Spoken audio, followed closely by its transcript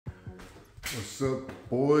What's up,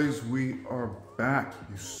 boys? We are back.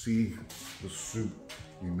 You see the suit,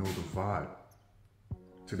 you know the vibe.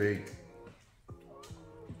 Today,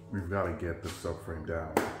 we've got to get the subframe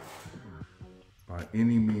down by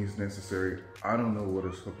any means necessary. I don't know what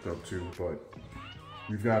it's hooked up to, but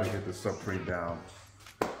we've got to get the subframe down,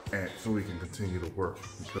 and so we can continue to work.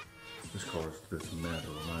 Because this car is this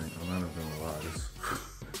metal. I'm not even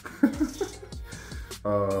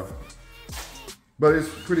gonna lie. But it's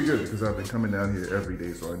pretty good because I've been coming down here every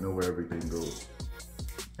day, so I know where everything goes.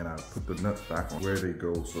 And I put the nuts back on where they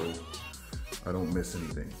go so I don't miss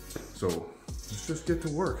anything. So let's just get to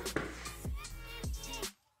work.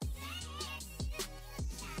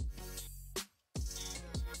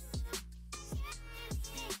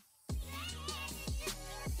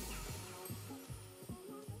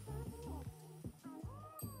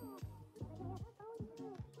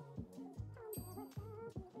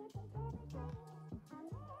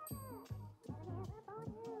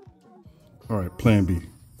 All right, plan B.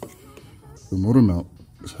 The motor mount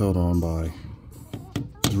is held on by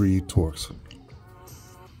 3 Torx.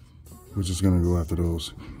 We're just gonna go after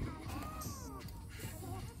those.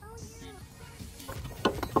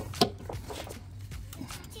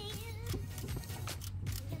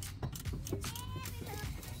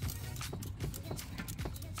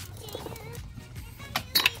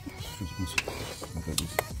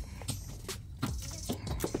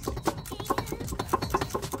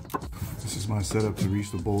 This is my setup to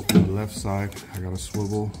reach the bolt on the left side. I got a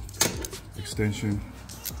swivel, extension,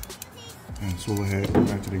 and swivel head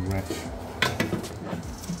ratcheting wrench.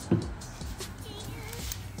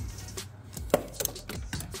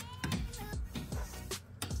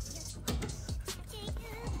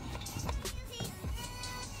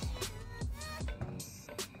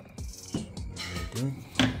 There we go.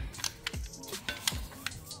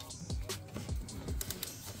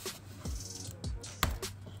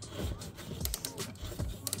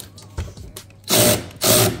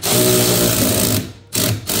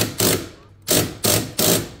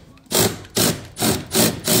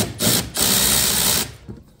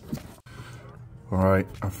 Alright,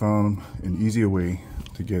 I found an easier way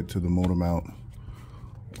to get to the motor mount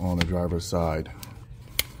on the driver's side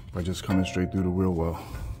by just coming straight through the wheel well.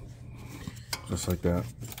 Just like that.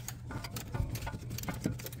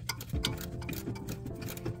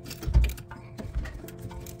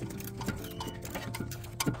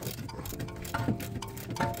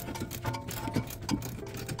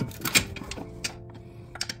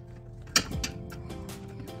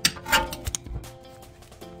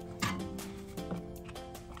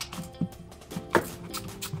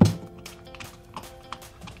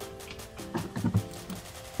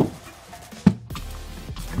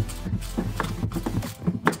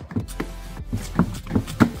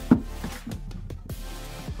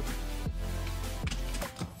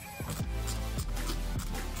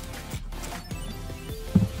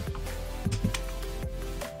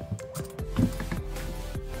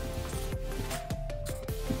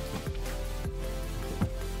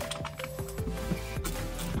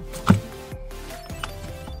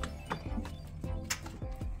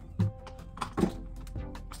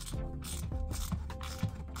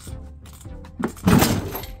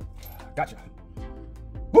 Gotcha.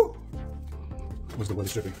 Woo! Was the weather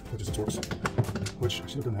stripping, which is a Torx, which I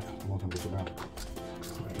should have done that a long time ago. So now,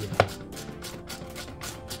 right here.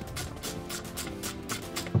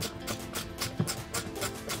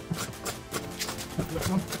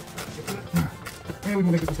 And we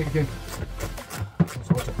will make this mistake again.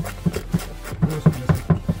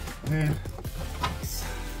 And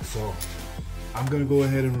so I'm gonna go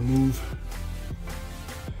ahead and remove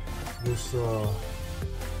this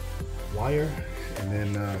wire, and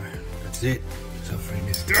then that's it. Subframe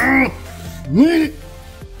is down. Made it.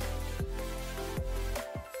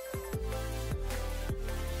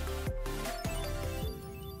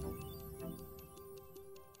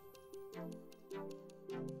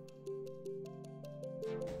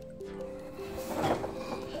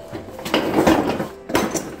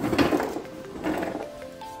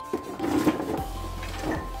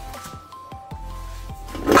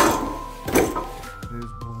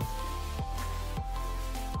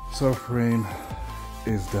 Subframe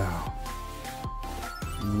is down.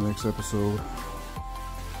 In the next episode,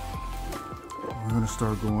 we're gonna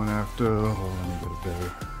start going after. Oh, let me get it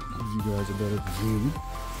better. Give you guys a better view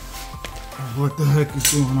of what the heck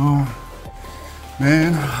is going on,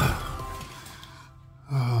 man.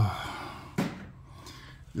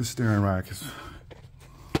 This steering rack is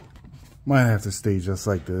might have to stay just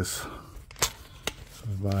like this. So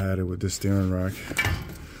if I had it with this steering rack.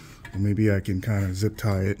 Or maybe I can kind of zip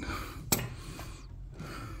tie it.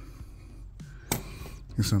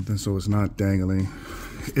 or something so it's not dangling.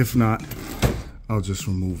 If not, I'll just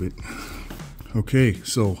remove it. Okay,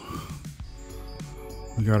 so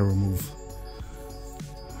we gotta remove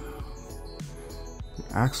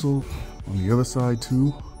the axle on the other side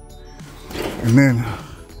too. And then,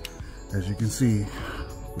 as you can see,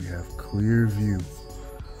 we have clear view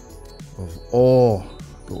of all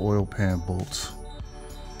the oil pan bolts.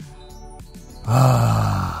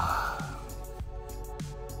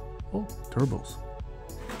 Oh, turbos.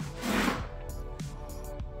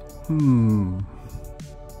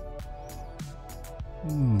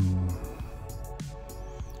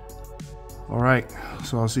 All right,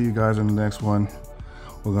 so I'll see you guys in the next one.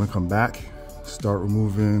 We're gonna come back, start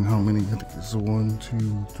removing how many? I think it's 1,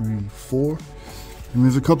 2, 3, 4. And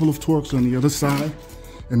there's a couple of torques on the other side.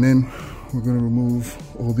 And then we're gonna remove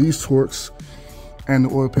all these torques and the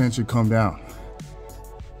oil pan should come down.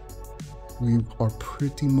 We are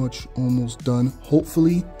pretty much almost done.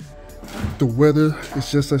 Hopefully the weather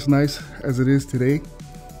is just as nice as it is today,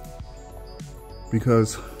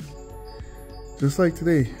 because just like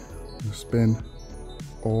today, we spend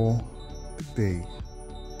all the day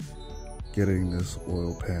getting this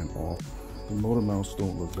oil pan off. The motor mounts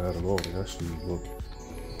don't look bad at all. They actually look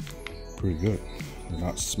pretty good. They're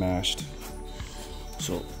not smashed.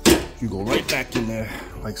 So you go right back in there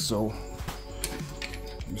like so.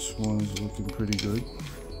 This one's looking pretty good.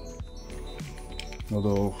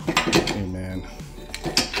 Although, hey man,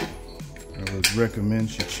 I would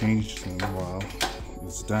recommend you change them while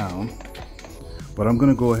it's down. But I'm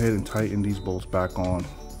gonna go ahead and tighten these bolts back on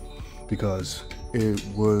because it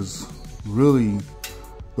was really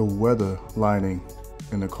the weather lining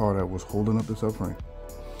in the car that was holding up the subframe.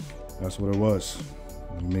 That's what it was.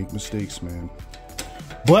 You make mistakes, man.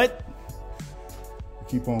 But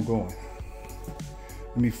keep on going.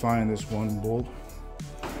 Let me find this one bolt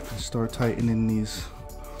and start tightening these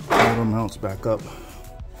motor mounts back up.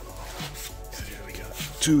 There we got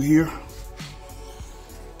 2 here.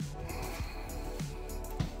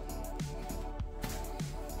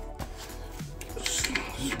 This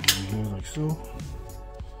one here like so.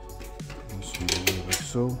 This one here like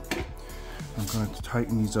so. I'm going to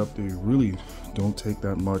tighten these up. They really don't take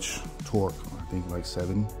that much torque. I think like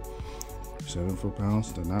 7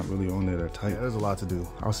 foot-pounds. They're not really on there that tight. There's a lot to do.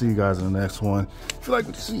 I'll see you guys in the next one. If you like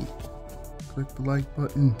what you see, click the like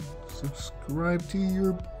button. Subscribe to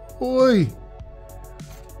your boy.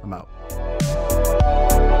 I'm out.